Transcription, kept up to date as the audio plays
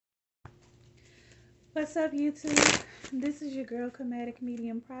What's up, YouTube? This is your girl, Karmic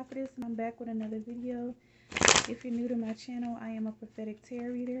Medium Prophetess, and I'm back with another video. If you're new to my channel, I am a prophetic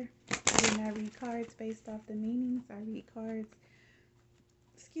tarot reader. I do not read cards based off the meanings. I read cards,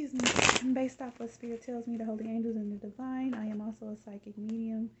 based off what Spirit tells me, the holy angels and the divine. I am also a psychic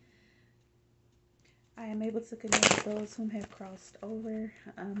medium. I am able to connect with those whom have crossed over.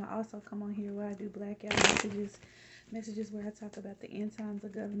 I also come on here where I do blackout messages where I talk about the end times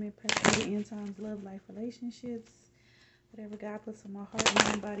of government, pressure, the end times, love, life, relationships, whatever God puts in my heart,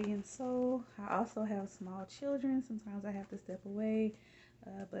 mind, body, and soul. I also have small children. Sometimes I have to step away,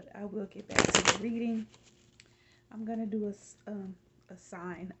 but I will get back to the reading. I'm going to do a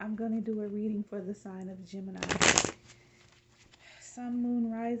sign. I'm going to do a reading for the sign of Gemini. Sun, Moon,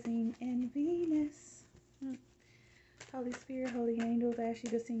 Rising, and Venus. Holy Spirit, Holy Angels, I ask you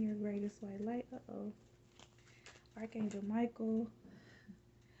to send your greatest white light. Archangel Michael,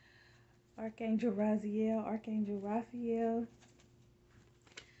 Archangel Raziel, Archangel Raphael.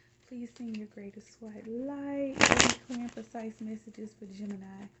 Please send your greatest white light. Clear and precise messages for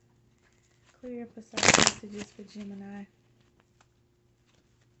Gemini. Clear and precise messages for Gemini.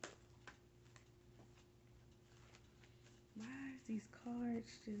 Why is these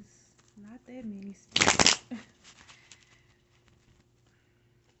cards just not that many spirits?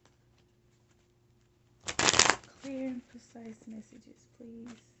 Clear and precise messages, please.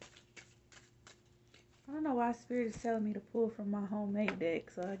 I don't know why Spirit is telling me to pull from my homemade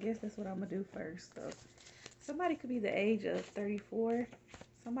deck, so I guess that's what I'm going to do first. So, somebody could be the age of 34.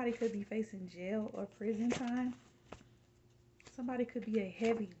 Somebody could be facing jail or prison time. Somebody could be a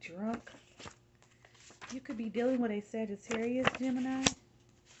heavy drunk. You could be dealing with a Sagittarius, Gemini.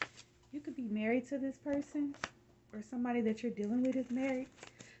 You could be married to this person, or somebody that you're dealing with is married.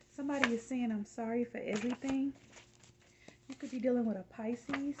 Somebody is saying, I'm sorry for everything. You could be dealing with a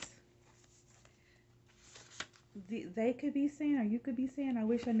Pisces. They could be saying, or you could be saying, I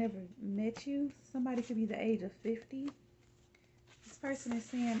wish I never met you. Somebody could be the age of 50. This person is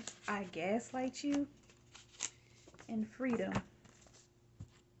saying, I gaslight you. And freedom.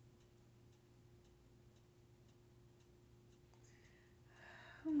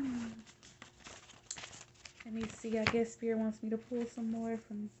 Let me see. I guess Spirit wants me to pull some more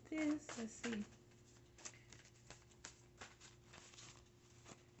from this. Let's see.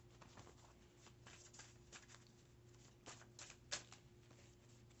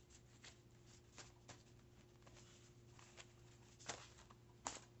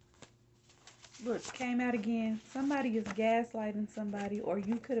 Look, came out again. Somebody is gaslighting somebody, or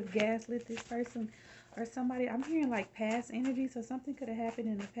you could have gaslit this person, or somebody. I'm hearing like past energy, so something could have happened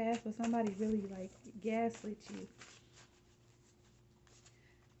in the past where somebody really like gaslit you.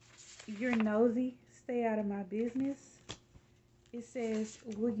 You're nosy. Stay out of my business. It says,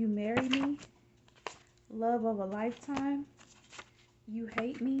 will you marry me? Love of a lifetime. You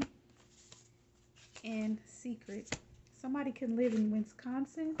hate me. And secret. Somebody can live in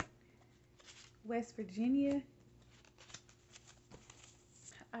Wisconsin, West Virginia.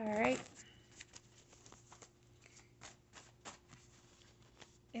 Alright.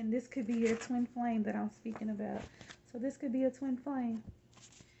 And this could be your twin flame that I'm speaking about. So this could be a twin flame.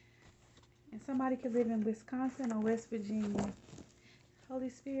 And somebody could live in Wisconsin or West Virginia. Holy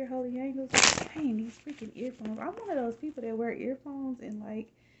Spirit, Holy Angels. Dang, these freaking earphones. I'm one of those people that wear earphones and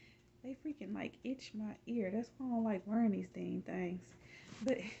like, they freaking like itch my ear. That's why I don't like wearing these dang things.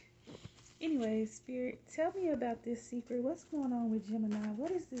 But anyway, Spirit, tell me about this secret. What's going on with Gemini?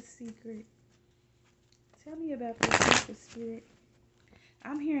 What is this secret? Tell me about this secret, Spirit.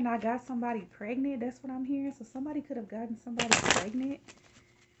 I'm hearing I got somebody pregnant. That's what I'm hearing. So somebody could have gotten somebody pregnant.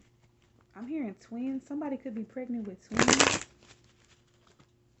 I'm hearing twins. Somebody could be pregnant with twins.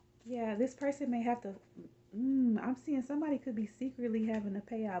 Yeah, this person may have to... I'm seeing somebody could be secretly having to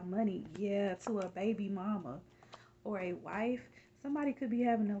pay out money. Yeah, to a baby mama or a wife. Somebody could be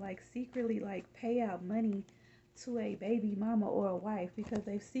having to like secretly like pay out money to a baby mama or a wife because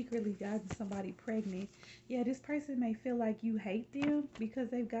they've secretly gotten somebody pregnant. Yeah, this person may feel like you hate them because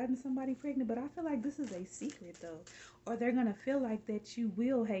they've gotten somebody pregnant, but I feel like this is a secret though. Or they're gonna feel like that you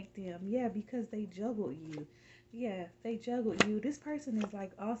will hate them. Yeah, because they juggled you. Yeah, they juggled you. This person is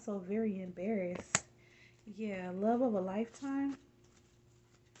like also very embarrassed. Yeah, love of a lifetime.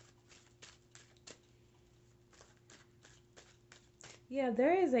 Yeah,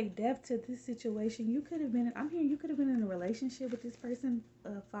 there is a depth to this situation. You could have been, I'm hearing you could have been in a relationship with this person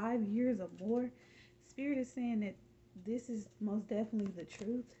 5 years or more. Spirit is saying that this is most definitely the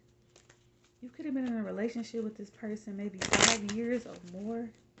truth. You could have been in a relationship with this person maybe 5 years or more.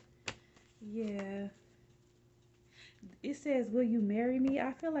 Yeah. It says, will you marry me?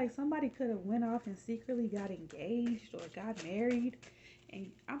 I feel like somebody could have went off and secretly got engaged or got married.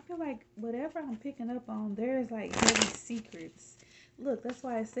 And I feel like whatever I'm picking up on, there's like heavy secrets. Look, that's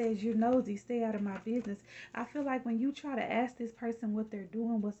why it says you're nosy, stay out of my business. I feel like when you try to ask this person what they're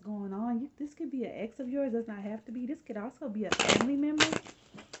doing, what's going on, this could be an ex of yours, does not have to be. This could also be a family member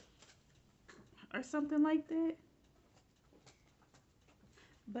or something like that.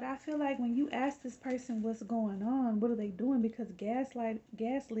 But I feel like when you ask this person what's going on, what are they doing? Because gaslight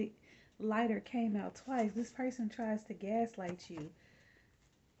lighter came out twice. This person tries to gaslight you.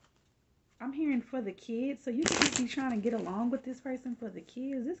 I'm hearing for the kids, so you could just be trying to get along with this person for the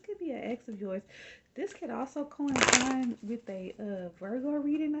kids. This could be an ex of yours. This could also coincide with a Virgo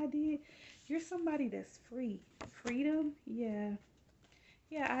reading I did. You're somebody that's free. Freedom, yeah.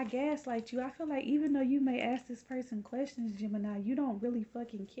 Yeah, I gaslight you. I feel like even though you may ask this person questions, Gemini, you don't really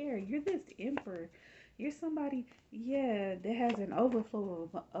fucking care. You're this emperor. You're somebody, yeah, that has an overflow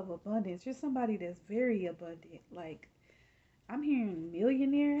of abundance. You're somebody that's very abundant. Like, I'm hearing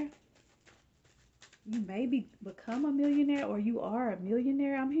millionaire. You may become a millionaire or you are a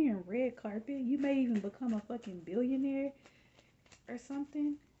millionaire. I'm hearing red carpet. You may even become a fucking billionaire or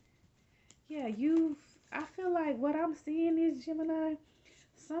something. Yeah, I feel like what I'm seeing is, Gemini,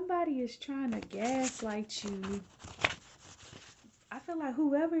 somebody is trying to gaslight you. I feel like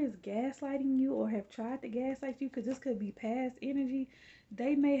whoever is gaslighting you or have tried to gaslight you, because this could be past energy,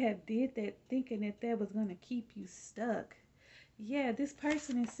 they may have did that thinking that that was going to keep you stuck. Yeah, this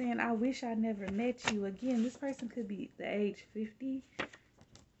person is saying, I wish I never met you. Again, this person could be the age 50.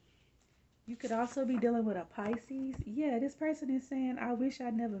 You could also be dealing with a Pisces. Yeah, this person is saying, I wish I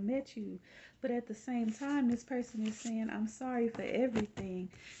never met you. But at the same time, this person is saying, I'm sorry for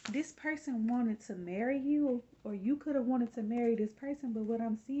everything. This person wanted to marry you, or you could have wanted to marry this person. But what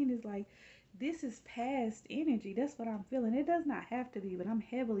I'm seeing is like, this is past energy. That's what I'm feeling. It does not have to be, but I'm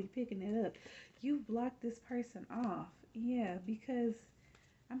heavily picking it up. You've blocked this person off. Yeah, because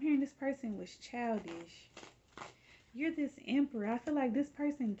I'm hearing this person was childish. You're this emperor. I feel like this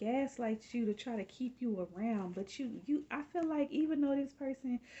person gaslights you to try to keep you around, but I feel like even though this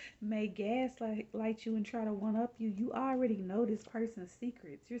person may gaslight you and try to one up you, you already know this person's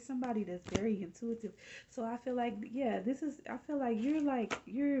secrets. You're somebody that's very intuitive. So I feel like, yeah, I feel like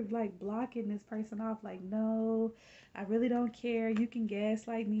you're like blocking this person off. Like, no, I really don't care. You can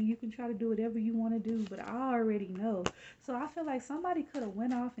gaslight me. You can try to do whatever you want to do, but I already know. So I feel like somebody could have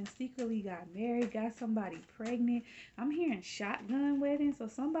went off and secretly got married, got somebody pregnant. I'm hearing shotgun wedding. So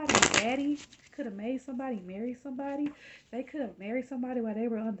somebody's daddy could have made somebody marry somebody. They could have married somebody while they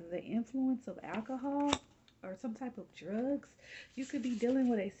were under the influence of alcohol or some type of drugs. You could be dealing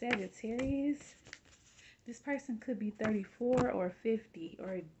with a Sagittarius. This person could be 34 or 50,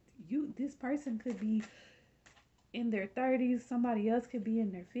 or this person could be in their 30s, somebody else could be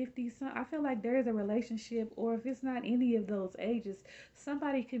in their 50s. So I feel like there is a relationship, or if it's not any of those ages,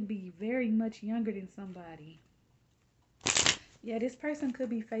 somebody can be very much younger than somebody. Yeah, this person could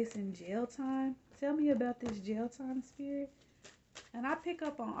be facing jail time. Tell me about this jail time, spirit. And I pick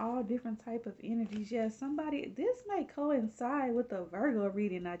up on all different type of energies. Yeah, this may coincide with the Virgo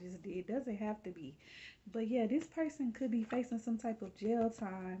reading I just did. Doesn't have to be. But yeah, this person could be facing some type of jail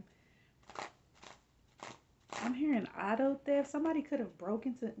time. I'm hearing auto theft. Somebody could have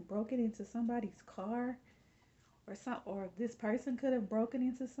broken into somebody's car, or this person could have broken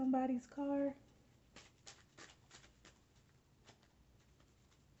into somebody's car.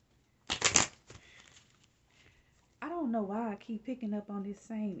 I don't know why I keep picking up on this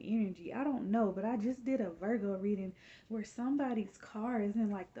same energy. I don't know, but I just did a Virgo reading where somebody's car is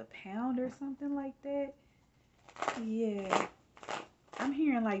in like the pound or something like that. Yeah. I'm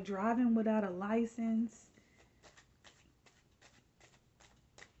hearing like driving without a license.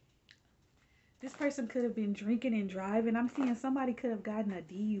 This person could have been drinking and driving. I'm seeing somebody could have gotten a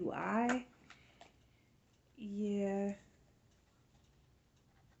DUI. Yeah.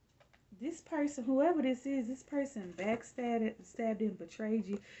 This person, whoever this person stabbed and betrayed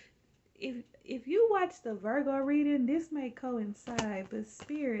you. If you watch the Virgo reading, this may coincide, but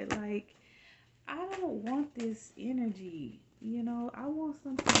spirit, like, I don't want this energy. I want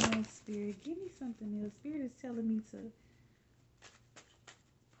something else, spirit. Give me something else. Spirit is telling me to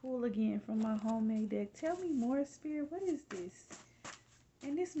pull again from my homemade deck. Tell me more, spirit. What is this?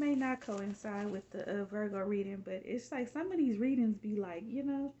 And this may not coincide with the Virgo reading, but it's like some of these readings be like,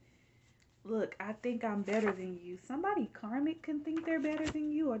 look, I think I'm better than you. Somebody karmic can think they're better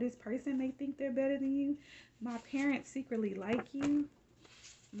than you, or this person may think they're better than you. My parents secretly like you.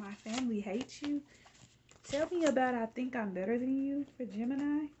 My family hates you. Tell me about I think I'm better than you for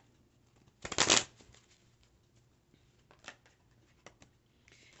Gemini.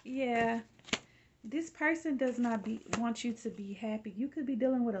 Yeah. This person does not want you to be happy. You could be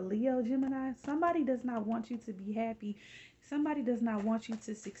dealing with a Leo, Gemini. Somebody does not want you to be happy. Somebody does not want you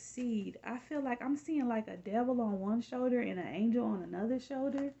to succeed. I feel like I'm seeing like a devil on one shoulder and an angel on another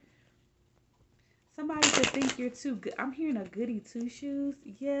shoulder. Somebody could think you're too good. I'm hearing a goody two shoes.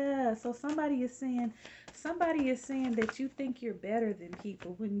 Yeah. So somebody is saying that you think you're better than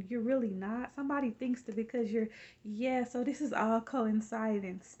people when you're really not. Somebody thinks that because you're, yeah. So this is all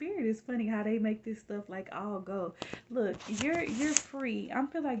coinciding. Spirit is funny how they make this stuff like all go. Look, you're free. I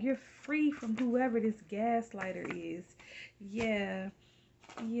feel like you're free from whoever this gaslighter is. Yeah.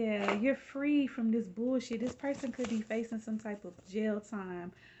 Yeah, you're free from this bullshit. This person could be facing some type of jail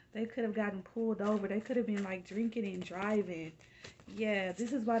time. They could have gotten pulled over. They could have been like drinking and driving. Yeah,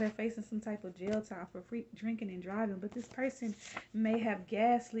 this is why they're facing some type of jail time for free drinking and driving. But this person may have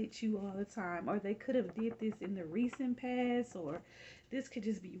gaslit you all the time, or they could have did this in the recent past, or this could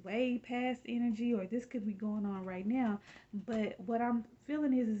just be way past energy, or this could be going on right now. But what I'm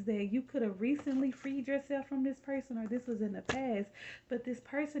feeling is that you could have recently freed yourself from this person, or this was in the past. But this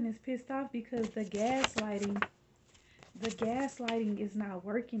person is pissed off because the gaslighting is not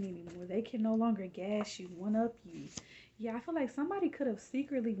working anymore. They can no longer gas you, one up you. Yeah, I feel like somebody could have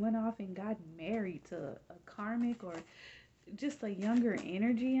secretly went off and got married to a karmic or just a younger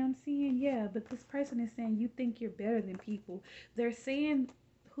energy I'm seeing. Yeah, but this person is saying you think you're better than people. They're saying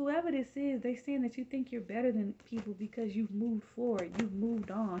whoever this is, they're saying that you think you're better than people because you've moved forward, you've moved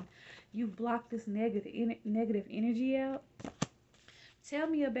on, you've blocked this negative energy out. Tell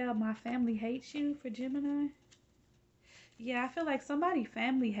me about my family hates you for Gemini. Yeah, I feel like somebody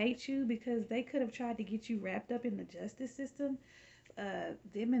family hates you because they could have tried to get you wrapped up in the justice system.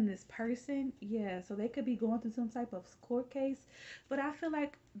 Them and this person, yeah, so they could be going through some type of court case. But I feel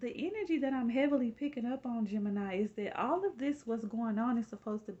like the energy that I'm heavily picking up on, Gemini, is that all of this what's going on is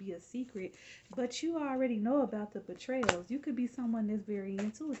supposed to be a secret, but you already know about the betrayals. You could be someone that's very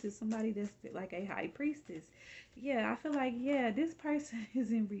intuitive, somebody that's like a high priestess. Yeah, I feel like, yeah, this person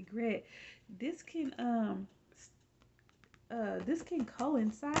is in regret. This can this can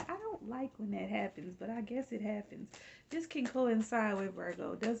coincide. I don't like when that happens, but I guess it happens. This can coincide with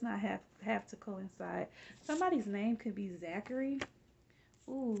Virgo. Does not have to coincide. Somebody's name could be Zachary.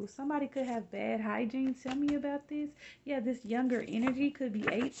 Ooh, somebody could have bad hygiene. Tell me about this. Yeah, this younger energy could be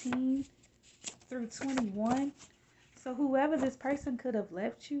 18 through 21. So whoever this person could have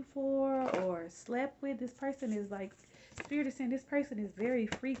left you for or slept with, this person is like, Spirit is saying this person is very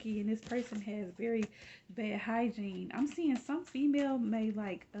freaky and this person has very bad hygiene. I'm seeing some female may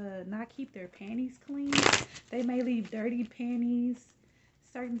like not keep their panties clean. They may leave dirty panties,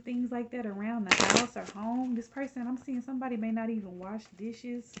 certain things like that around the house or home. This person, I'm seeing somebody may not even wash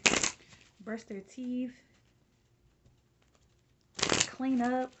dishes, brush their teeth, clean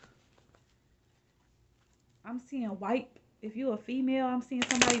up. I'm seeing wipe. If you're a female, I'm seeing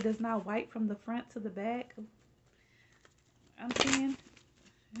somebody does not wipe from the front to the back. I'm seeing.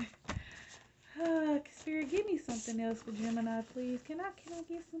 Spirit, give me something else for Gemini, please. Can I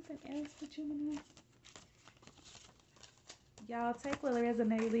get something else for Gemini? Y'all take what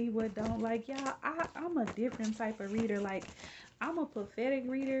resonate, leave what don't. Like y'all, I'm a different type of reader. Like I'm a prophetic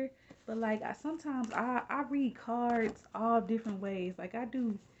reader, but like sometimes I read cards all different ways. Like I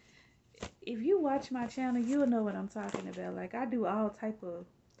do. If you watch my channel, you'll know what I'm talking about. Like I do all type of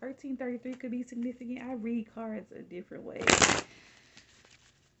 1333 could be significant. I read cards a different way.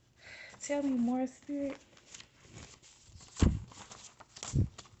 Tell me more, Spirit.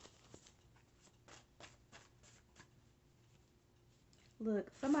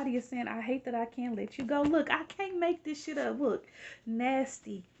 Look, somebody is saying, I hate that I can't let you go. Look, I can't make this shit up. Look,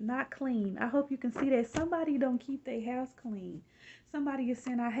 nasty, not clean. I hope you can see that. Somebody don't keep their house clean. Somebody is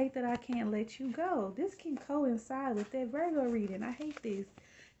saying, I hate that I can't let you go. This can coincide with that Virgo reading. I hate this.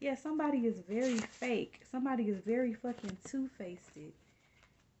 Yeah, somebody is very fake. Somebody is very fucking two-faced.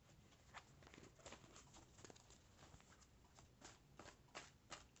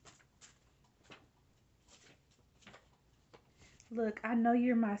 Look, I know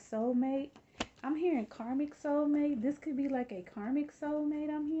you're my soulmate. I'm hearing karmic soulmate. This could be like a karmic soulmate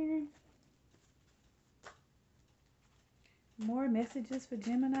I'm hearing. More messages for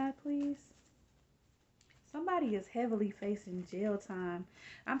Gemini, please. Somebody is heavily facing jail time.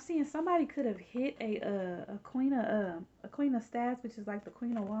 I'm seeing somebody could have hit a queen of staffs, which is like the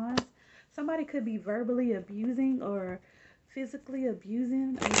queen of wands. Somebody could be verbally abusing or physically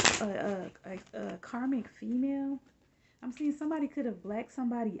abusing a karmic female. I'm seeing somebody could have blacked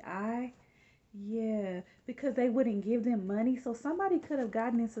somebody's eye. Yeah, because they wouldn't give them money. So somebody could have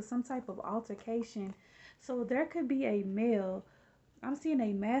gotten into some type of altercation. So there could be a male I'm seeing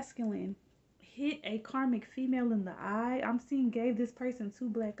a masculine hit a karmic female in the eye. I'm seeing gave this person two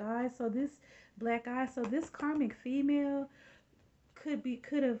black eyes. So this karmic female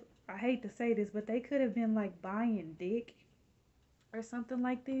could have, I hate to say this, but they could have been like buying dick or something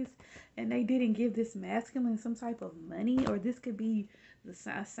like this, and they didn't give this masculine some type of money, or this could be the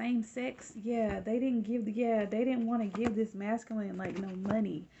same sex. Yeah, they didn't want to give this masculine like no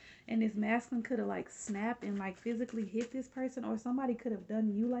money, and this masculine could have like snapped and like physically hit this person, or somebody could have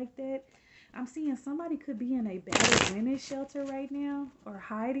done you like that. I'm seeing somebody could be in a battered women's shelter right now, or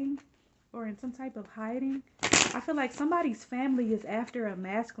hiding, or in some type of hiding. I feel like somebody's family is after a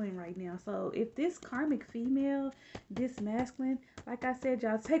masculine right now. So if this karmic female, this masculine, like I said,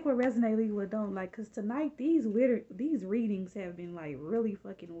 y'all take what resonate, leave what don't. Like, cause tonight these readings have been like really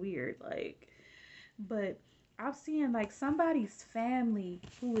fucking weird. Like, but I'm seeing like somebody's family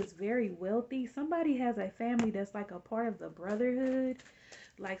who is very wealthy. Somebody has a family that's like a part of the brotherhood,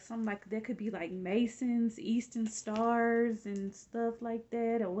 like some, like there could be like Masons, Eastern Stars and stuff like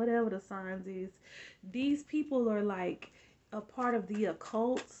that, or whatever the signs is. These people are like a part of the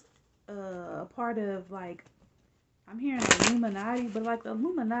occult, a part of like, I'm hearing Illuminati, but like the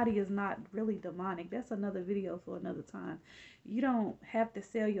Illuminati is not really demonic. That's another video for another time. You don't have to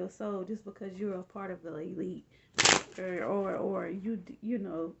sell your soul just because you're a part of the elite, or you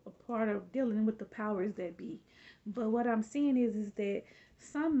know, a part of dealing with the powers that be. But what I'm seeing is that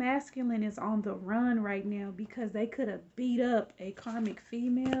some masculine is on the run right now because they could have beat up a karmic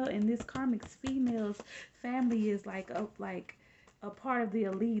female, and this karmic female's family is like a part of the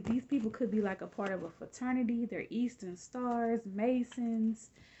elite. These people could be like a part of a fraternity. They're Eastern Stars, Masons.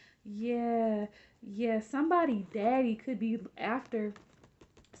 Yeah, yeah. Somebody daddy could be after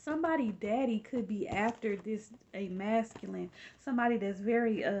this, a masculine, somebody that's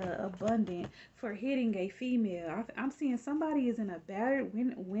very abundant, for hitting a female. I'm seeing somebody is in a battered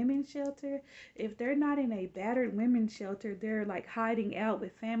women's shelter. If they're not in a battered women's shelter, they're like hiding out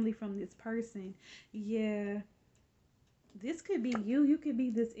with family from this person. Yeah, this could be you. You could be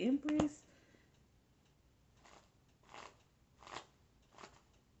this empress.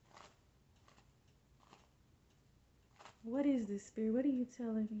 What is this, spirit? What are you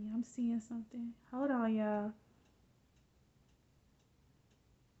telling me? I'm seeing something. Hold on, y'all.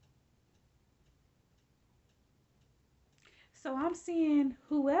 So I'm seeing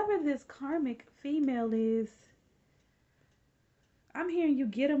whoever this karmic female is. I'm hearing you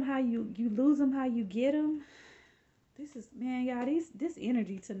get them how you lose them how you get them. This is, man, y'all. This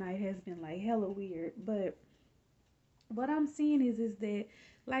energy tonight has been like hella weird. But what I'm seeing is that,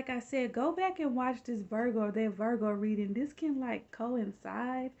 like I said, go back and watch this that Virgo reading. This can like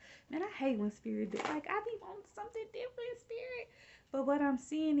coincide. Man, I hate when spirit like I be wanting something different, spirit. But what I'm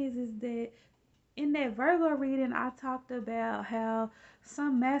seeing is that in that Virgo reading, I talked about how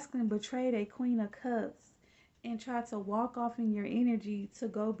some masculine betrayed a Queen of Cups and tried to walk off in your energy to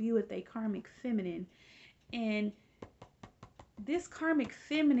go be with a karmic feminine. And this karmic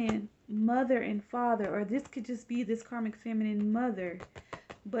feminine mother and father, or this could just be this karmic feminine mother,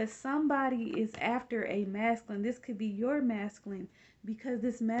 but somebody is after a masculine. This could be your masculine, because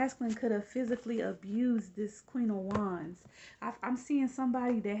this masculine could have physically abused this Queen of Wands. I'm seeing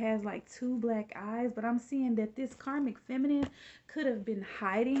somebody that has like two black eyes, but I'm seeing that this karmic feminine could have been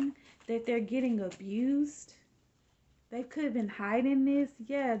hiding that they're getting abused. They could have been hiding this.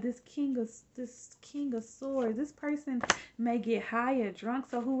 Yeah, this king of swords. This person may get high or drunk.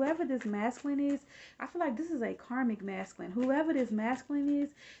 So whoever this masculine is, I feel like this is a karmic masculine. Whoever this masculine is,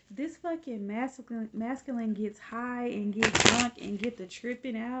 this fucking masculine gets high and get drunk and get the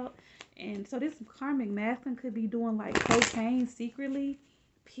tripping out. And so this karmic masculine could be doing like cocaine secretly,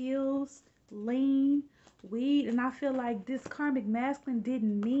 pills, lean, weed. And I feel like this karmic masculine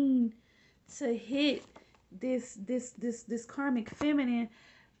didn't mean to hit this karmic feminine,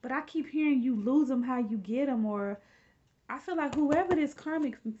 but I keep hearing you lose them how you get them. Or I feel like whoever this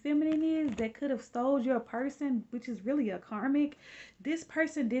karmic feminine is that could have stole your person, which is really a karmic, this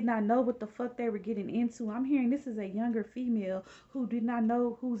person did not know what the fuck they were getting into. I'm hearing this is a younger female who did not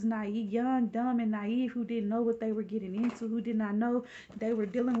know, who's naive, young, dumb, and naive, who didn't know what they were getting into, who did not know they were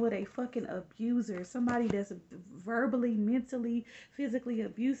dealing with a fucking abuser, somebody that's verbally, mentally, physically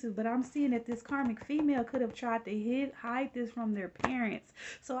abusive. But I'm seeing that this karmic female could have tried to hide this from their parents.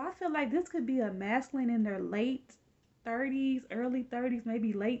 So I feel like this could be a masculine in their late 30s, early 30s,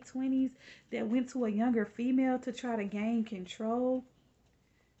 maybe late 20s, that went to a younger female to try to gain control.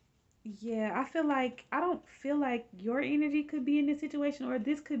 Yeah, I don't feel like your energy could be in this situation, or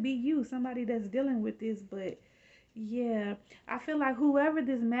this could be you, somebody that's dealing with this. But Yeah, I feel like whoever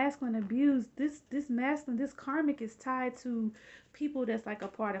this masculine abused, this masculine, this karmic is tied to people that's like a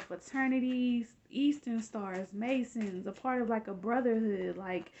part of fraternities, Eastern Stars, Masons, a part of like a brotherhood,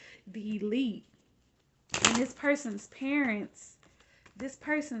 like the elite. And this karmic's parents is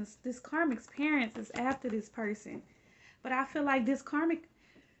after this person. But I feel like this karmic,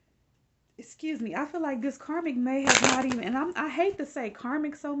 excuse me, I feel like this karmic may have not even, and I hate to say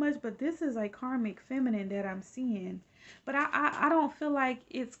karmic so much, but this is a karmic feminine that I'm seeing. But I don't feel like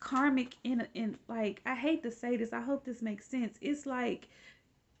it's karmic in like, I hate to say this, I hope this makes sense. It's like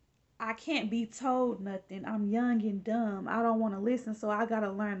I can't be told nothing. I'm young and dumb. I don't want to listen, so I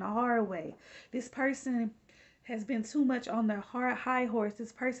gotta learn the hard way. This person has been too much on their high horse.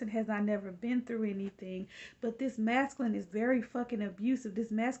 This person has not never been through anything. But this masculine is very fucking abusive.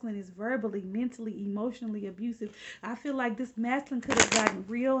 This masculine is verbally, mentally, emotionally abusive. I feel like this masculine could have gotten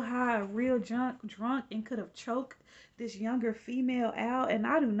real high, real drunk, and could have choked this younger female out. And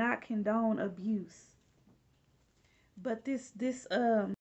I do not condone abuse. But this